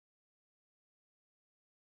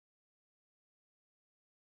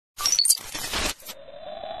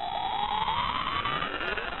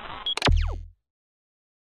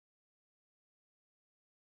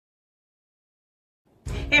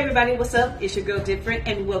Hey everybody, what's up? It's your girl Difernt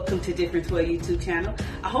and welcome to Difernt to our YouTube channel.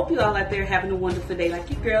 I hope you all out there having a wonderful day like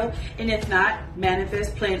your girl, and if not,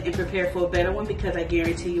 manifest, plan, and prepare for a better one, because I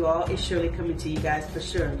guarantee you all it's surely coming to you guys for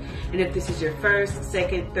sure. And if this is your first,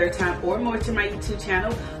 second, third time or more to my YouTube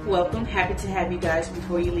channel, welcome. Happy to have you guys.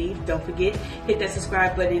 Before you leave, don't forget, hit that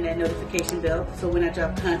subscribe button and that notification bell so when I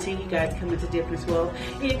drop content, you guys come into Difernt's world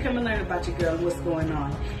and you come and learn about your girl and what's going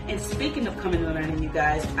on. And speaking of coming and learning, you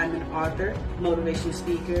guys, I'm an author, motivational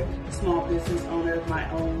speaker, small business owner of my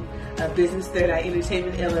own business, Third Eye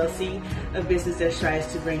Entertainment LLC, a business that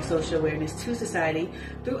strives to bring social awareness to society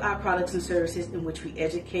through our products and services in which we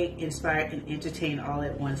educate, inspire, and entertain all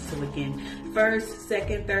at once. So again, first,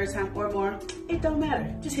 second, third time or more, it don't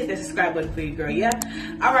matter. Just hit that subscribe button for you, girl, yeah?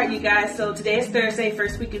 All right, you guys, so today is Thursday,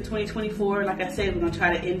 first week in 2024. Like I said, we're going to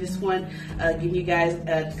try to end this one, giving you guys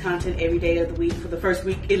content every day of the week for the first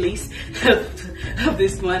week, at least, of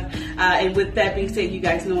this month. And with that being said, you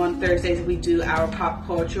guys know on Thursdays we do our pop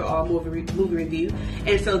culture or movie review.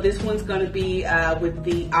 And so this one's going to be with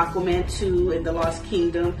the Aquaman 2 and The Lost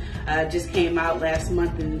Kingdom. Just came out last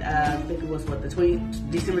month, and I think it was, what,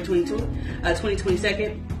 December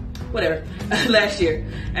 22nd? Whatever, last year.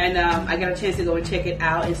 And I got a chance to go and check it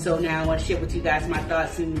out, and so now I want to share with you guys my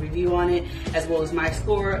thoughts and review on it, as well as my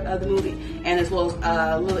score of the movie, and as well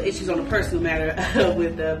as little issues on a personal matter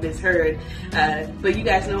with Ms. Heard. But you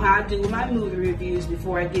guys know how I do with my movie reviews.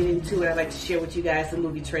 Before I get into it, I'd like to share with you guys the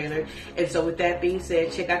movie trailer. And so with that being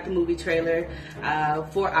said, check out the movie trailer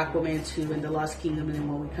for Aquaman 2 and The Lost Kingdom, and then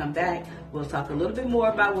when we come back, we'll talk a little bit more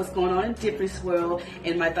about what's going on in Difernt's world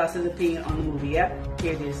and my thoughts and opinion on the movie. Yep,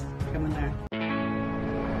 here it is. Come on there.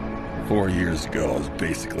 4 years ago, I was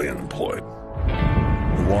basically unemployed.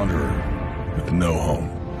 A wanderer with no home.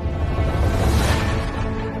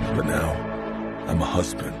 But now, I'm a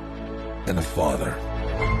husband and a father.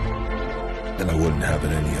 And I wouldn't have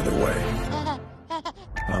it any other way.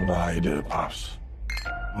 I don't know how you did it, Pops.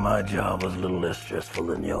 My job was a little less stressful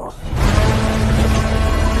than yours.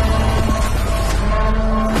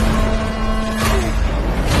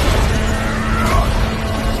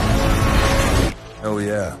 Oh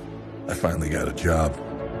yeah, I finally got a job.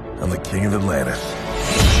 I'm the king of Atlantis.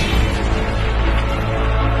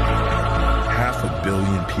 500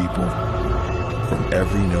 million people from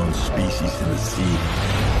every known species in the sea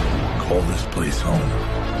call this place home.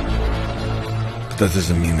 But that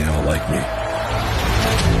doesn't mean they all like me.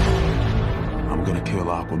 I'm gonna kill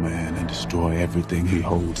Aquaman and destroy everything he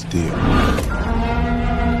holds dear.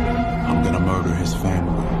 I'm gonna murder his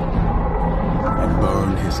family and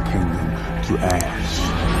burn his kingdom to ash.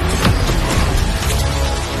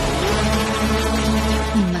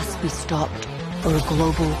 He must be stopped, or a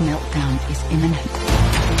global meltdown is imminent.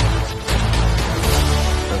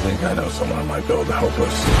 I think I know someone might be able to help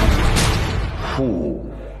us. Ooh,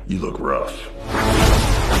 you look rough.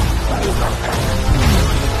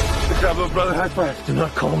 Good job, little brother. High five. Do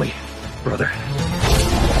not call me brother.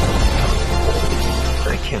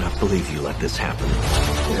 I cannot believe you let this happen.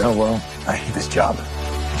 Yeah, well, I hate this job.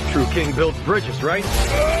 True king builds bridges, right?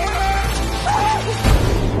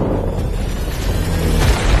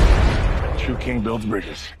 True king builds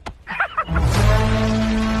bridges.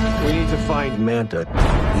 We need to find Manta.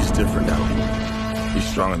 He's different now. He's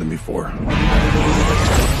stronger than before.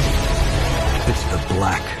 It's the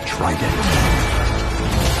Black Trident.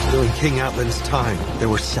 During King Atlantis' time, there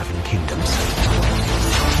were 7 kingdoms.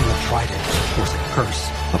 And the Trident was a curse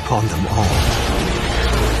upon them all.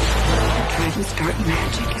 The Trident's dark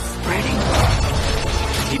magic is spreading.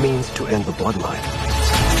 He means to end the bloodline.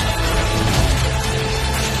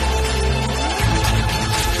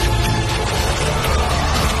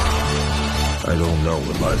 I don't know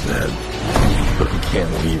what lies ahead, but we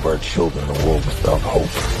can't leave our children in a world without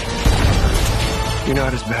hope. You're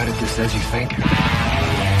not as bad at this as you think.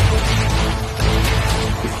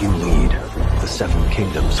 If you lead, the 7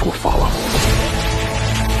 kingdoms will follow.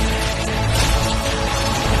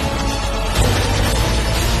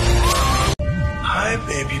 Hi,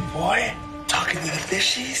 baby boy. Talking to the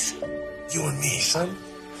fishies? You and me, son,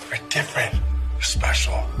 we're different. We're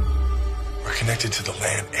special. We're connected to the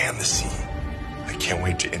land and the sea. I can't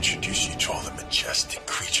wait to introduce you to all the majestic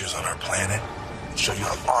creatures on our planet and show you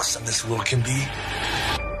how awesome this world can be.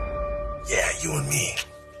 Yeah, you and me.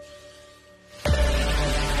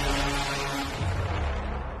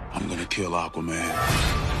 I'm gonna kill Aquaman.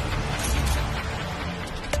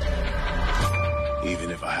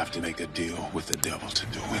 Even if I have to make a deal with the devil to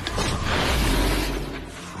do it.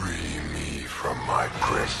 Free me from my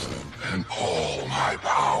prison, and all my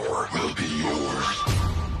power will be yours.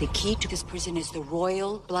 The key to this prison is the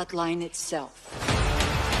royal bloodline itself.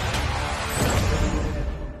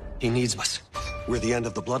 He needs us. We're the end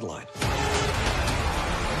of the bloodline.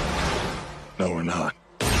 No, we're not.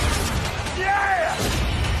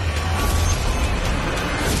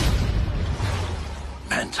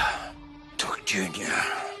 Manta took Junior.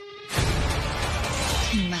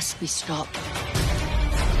 He must be stopped.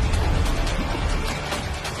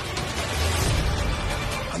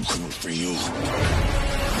 I'm coming for you.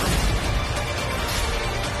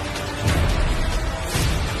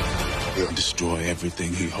 He'll destroy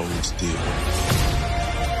everything he holds dear.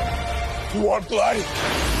 You want blood?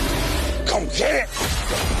 Come get it!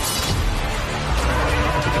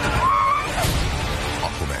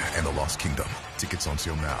 Aquaman and the Lost Kingdom. Tickets on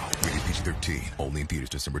sale now. Rated PG-13. Only in theaters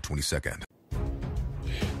December 22nd.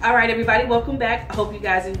 All right, everybody, welcome back. I hope you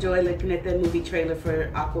guys enjoy looking at the movie trailer for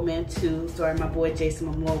Aquaman 2, starring my boy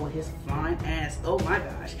Jason Momoa with his fine ass. Oh my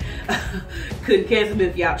gosh. Couldn't cancel him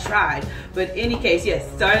if y'all tried. But in any case,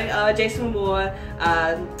 yes, starring Jason Momoa,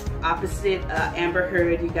 opposite Amber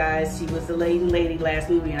Heard, you guys. She was the leading lady last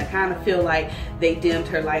movie, and I kind of feel like they dimmed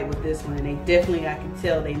her light with this one. And they definitely, I can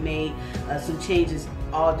tell, they made some changes,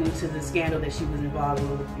 all due to the scandal that she was involved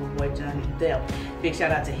with your boy Johnny Depp. Big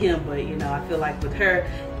shout out to him, but you know, I feel like with her,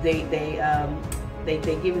 they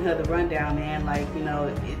giving her the rundown, man. Like, you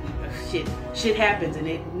know, shit happens,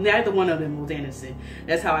 and neither one of them was innocent.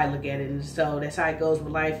 That's how I look at it, and so that's how it goes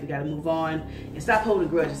with life. You got to move on and stop holding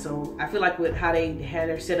grudges. So I feel like with how they had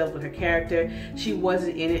her set up with her character, she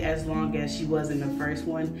wasn't in it as long as she was in the first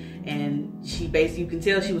one, and she basically, you can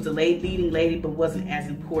tell she was a leading lady, but wasn't as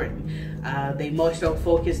important. They more so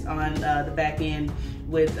focused on the back end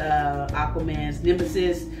with Aquaman's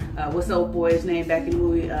nemesis. What's the old boy's name back in the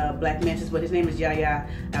movie? Black Mantis, but his name is Yahya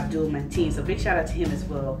Abdul-Mateen. So big shout out to him as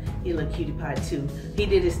well. He looked cutie pie too. He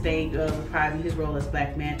did his thing, reprising his role as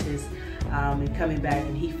Black Mantis, and coming back,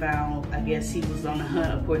 and he found, I guess he was on the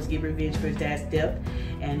hunt, of course, to get revenge for his dad's death,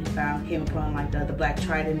 and he came upon like the Black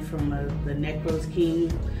Trident from the Necros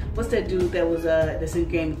King. What's that dude that was that's in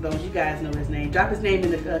Game of Thrones? You guys know his name. Drop his name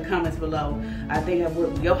in the comments below. I think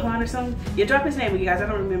Johan or something. Yeah, drop his name, you guys. I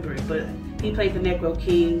don't remember it, but he played the Necro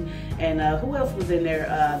King. And who else was in there?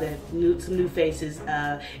 Some new faces.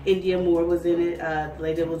 India Moore was in it. The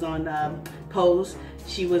lady that was on Pose,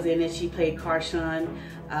 she was in it. She played Karshan.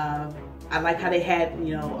 I like how they had,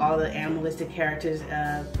 you know, all the animalistic characters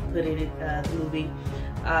put in it, the movie.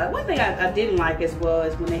 One thing I didn't like as well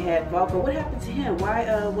is when they had Vulcan. What happened to him?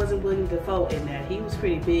 Why wasn't William Dafoe in that? He was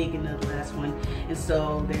pretty big in the last one, and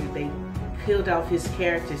so they killed off his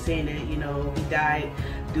character, saying that, you know, he died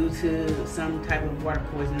due to some type of water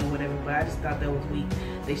poisoning or whatever. But I just thought that was weak.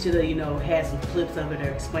 They should have, you know, had some clips of it or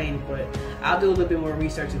explained it. But I'll do a little bit more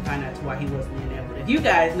research and find out why he wasn't in there. But if you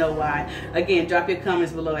guys know why, again, drop your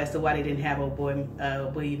comments below as to why they didn't have old boy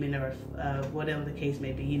William in there, whatever the case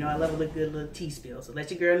may be. You know, I love a good little tea spill. So let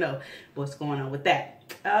your girl know what's going on with that.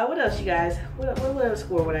 What else, you guys? What other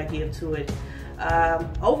score would I give to it?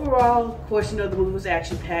 Overall, of course, you know, the movie was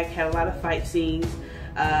action-packed, had a lot of fight scenes.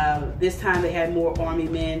 This time they had more army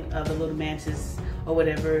men of the little mantis or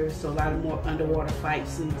whatever, so a lot of more underwater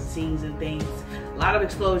fights and scenes and things. A lot of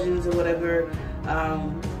explosions or whatever.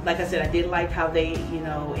 Like I said, I did like how they, you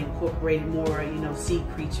know, incorporated more, you know, sea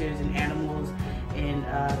creatures and animals. And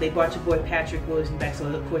they brought your boy Patrick Wilson back, so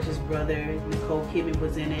of course his brother, Nicole Kidman,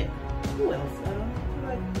 was in it. Who else?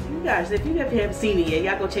 You guys, if you haven't seen it yet,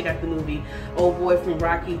 y'all go check out the movie. Old boy from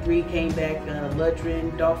Rocky 3 came back,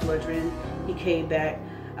 Dolph Lundgren, he came back.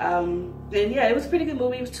 And yeah, it was a pretty good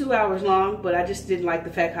movie. It was 2 hours long, but I just didn't like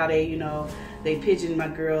the fact how they, you know, they pigeoned my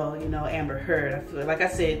girl, you know, Amber Heard. I feel, like I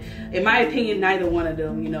said, in my opinion, neither one of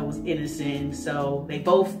them, you know, was innocent. So they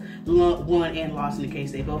both won and lost in the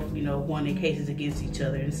case. They both, you know, won their cases against each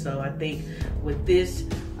other. And so I think with this,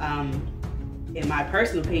 in my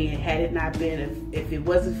personal opinion, had it not been, if it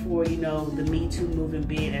wasn't for, you know, the Me Too movement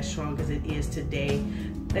being as strong as it is today,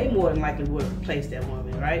 they more than likely would have replaced that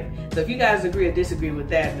woman, right? So if you guys agree or disagree with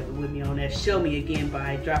that, with me on that, show me again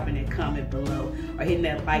by dropping a comment below or hitting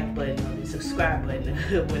that like button or the subscribe button,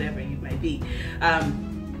 whatever you might be.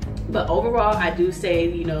 But overall, I do say,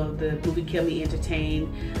 you know, the movie kept me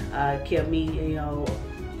entertained, kept me, you know,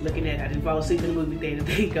 looking at it. I didn't fall asleep in the movie theater,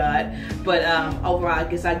 thank God. But overall, I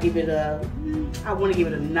guess I give it a, I want to give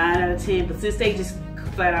it a 9 out of 10. But since they just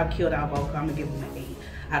flat out killed our Vulcan, I'm gonna give them an 8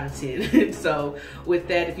 out of 10. So with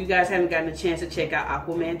that, if you guys haven't gotten a chance to check out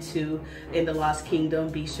Aquaman 2 in the Lost Kingdom,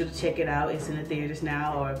 be sure to check it out. It's in the theaters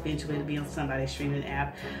now, or eventually it'll be on somebody's streaming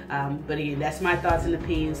app. But again, that's my thoughts and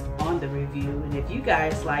opinions on the review. And if you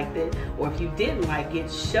guys liked it, or if you didn't like it,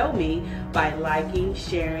 show me by liking,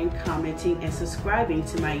 sharing, commenting, and subscribing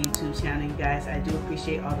to my YouTube channel. You guys, I do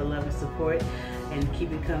appreciate all the love and support. and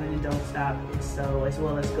keep it coming and don't stop. And so, as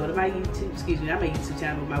well as go to my YouTube, not my YouTube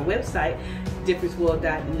channel, but my website,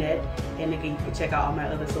 differenceworld.net, and again, you can check out all my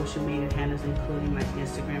other social media handles, including my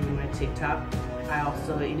Instagram and my TikTok. I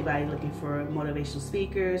also, anybody looking for motivational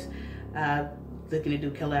speakers, looking to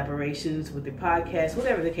do collaborations with the podcast,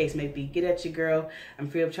 whatever the case may be, get at your girl. I'm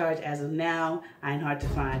free of charge as of now. I ain't hard to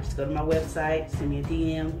find. Just go to my website, send me a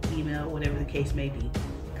DM, email, whatever the case may be.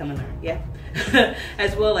 Come and learn, yeah?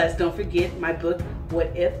 As well as, don't forget, my book, What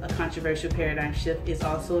If? A Controversial Paradigm Shift, is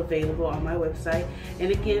also available on my website.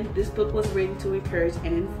 And again, this book was written to encourage and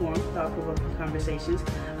inform thought-provoking conversations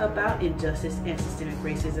about injustice and systemic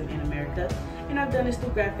racism in America. And I've done this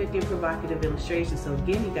through graphic and provocative illustrations. So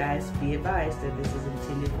again, you guys, be advised that this is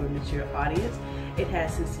intended for a mature audience. It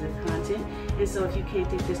has sensitive content. And so if you can't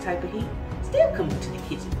take this type of heat, still come into the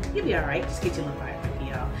kitchen. You'll be all right. Just get your little fire.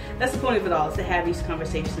 That's the point of it all, is to have these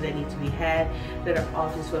conversations that need to be had, that are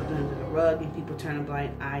often swept under the rug and people turn a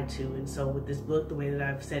blind eye to. And so with this book, the way that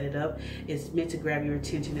I've set it up is meant to grab your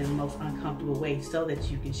attention in the most uncomfortable way so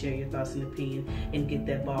that you can share your thoughts and opinion and get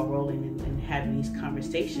that ball rolling and having these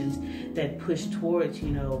conversations that push towards,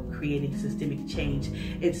 creating systemic change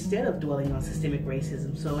instead of dwelling on systemic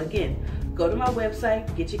racism. So again, go to my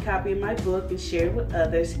website, get your copy of my book, and share it with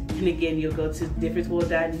others. And again, you'll go to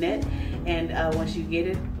differenceworld.net, and once you get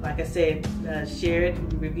it, like I said, share it,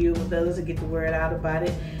 review it with others, and get the word out about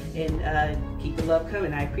it, and keep the love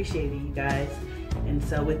coming. I appreciate it, you guys. And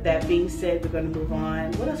so with that being said, we're going to move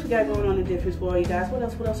on. What else we got going on in Difference World, you guys? What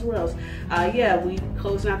else? Yeah, we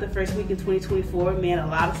closing out the first week in 2024. Man, a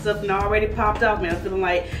lot of stuff already popped off, man. I'm feeling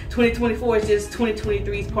like 2024 is just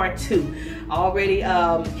 2023's part 2. Already,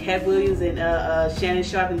 Cat Williams and Shannon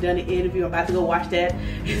Sharp have done an interview. I'm about to go watch that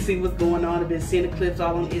and see what's going on. I've been seeing the clips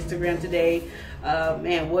all on Instagram today.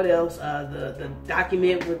 Man, what else? The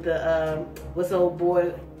document with the, what's the old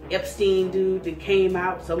boy, Epstein dude that came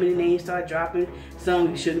out. So many names start dropping. Some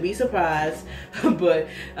you shouldn't be surprised, but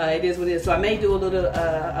it is what it is. So I may do a little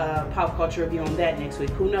pop culture review on that next week.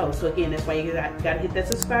 Who knows? So again, that's why you gotta hit that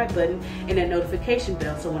subscribe button and that notification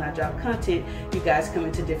bell. So when I drop content, you guys come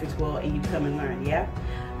into Difference World and you come and learn. Yeah.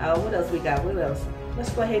 What else we got? What else?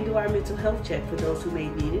 Let's go ahead and do our mental health check for those who may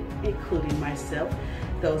need it, including myself.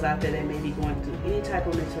 Those out there that may be going through any type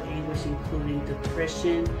of mental anguish, including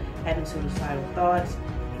depression, having suicidal thoughts,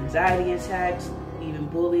 anxiety attacks, even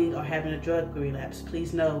bullying, or having a drug relapse.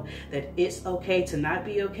 Please know that it's okay to not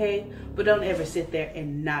be okay, but don't ever sit there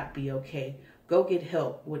and not be okay. Go get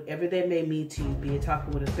help, whatever that may mean to you, be it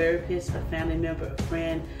talking with a therapist, a family member, a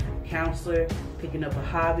friend, a counselor, picking up a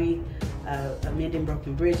hobby, amending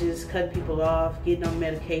broken bridges, cutting people off, getting on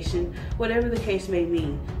medication, whatever the case may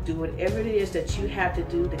mean. Do whatever it is that you have to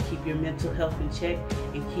do to keep your mental health in check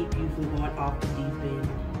and keep you from going off the deep end.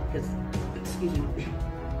 Because, excuse me,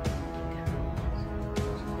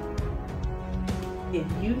 if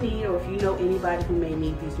you need, or if you know anybody who may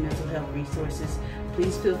need these mental health resources,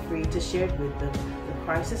 please feel free to share it with them. The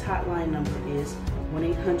crisis hotline number is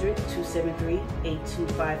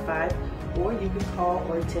 1-800-273-8255, or you can call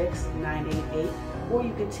or text 988, or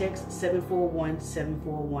you can text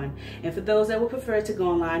 741-741. And for those that would prefer to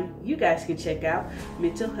go online, you guys can check out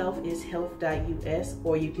mentalhealthishealth.us,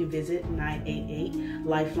 or you can visit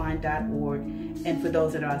 988lifeline.org. And for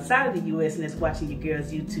those that are outside of the U.S. and that's watching your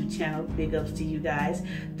girl's YouTube channel, big ups to you guys.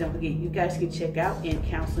 Don't forget, you guys can check out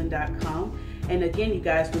incounseling.com. And again, you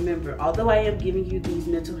guys, remember, although I am giving you these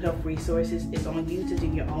mental health resources, it's on you to do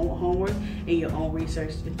your own homework and your own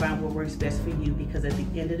research and find what works best for you, because at the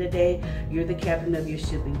end of the day, you're the captain of your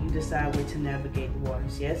ship and you decide where to navigate the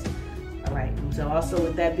waters, yes? All right, so also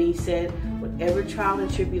with that being said, whatever trial and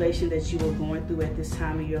tribulation that you are going through at this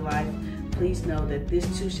time of your life, please know that this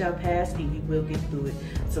too shall pass and you will get through it.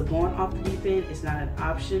 So going off the deep end is not an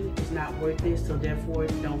option, it's not worth it, so therefore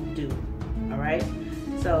don't do it, all right?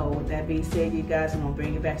 So with that being said, you guys, I'm going to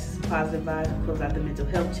bring it back to some positive vibes and close out the mental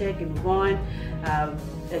health check and move on.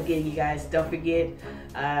 Again, you guys, don't forget,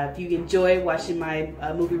 if you enjoy watching my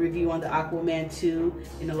movie review on the Aquaman 2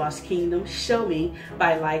 in the Lost Kingdom, show me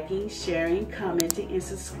by liking, sharing, commenting, and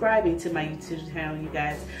subscribing to my YouTube channel, you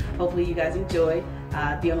guys. Hopefully you guys enjoy.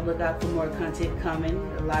 Be on the lookout for more content coming.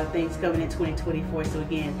 A lot of things coming in 2024. So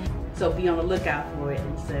again, be on the lookout for it.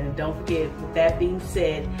 And so don't forget, with that being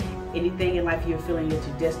said, anything in life you're feeling that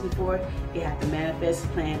you're destined for, you have to manifest,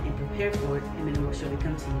 plan, and prepare for it, and then it will surely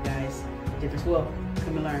come to you guys. Difference World,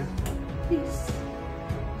 come and learn. Peace.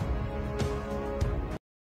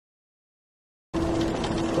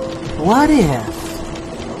 What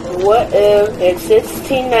if in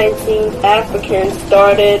 1619 Africans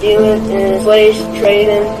started dealing in slave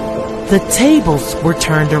trading? The tables were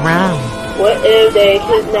turned around. What if they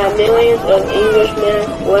kidnapped millions of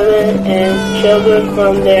Englishmen, women, and children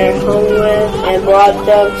from their homeland and brought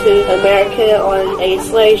them to America on a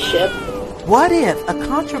slave ship? What if a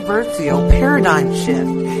controversial paradigm shift?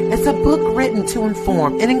 It's a book written to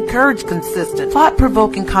inform and encourage consistent,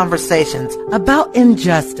 thought-provoking conversations about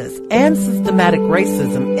injustice and systematic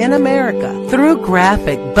racism in America through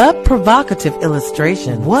graphic but provocative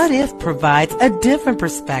illustration. What If provides a different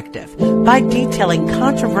perspective by detailing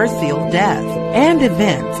controversial deaths and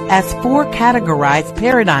events as 4 categorized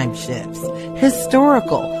paradigm shifts: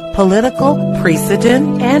 historical, political,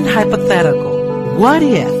 precedent, and hypothetical. What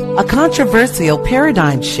If? A controversial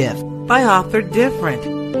paradigm shift by author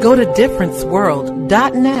Difernt. Go to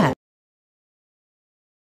differentsworld.net.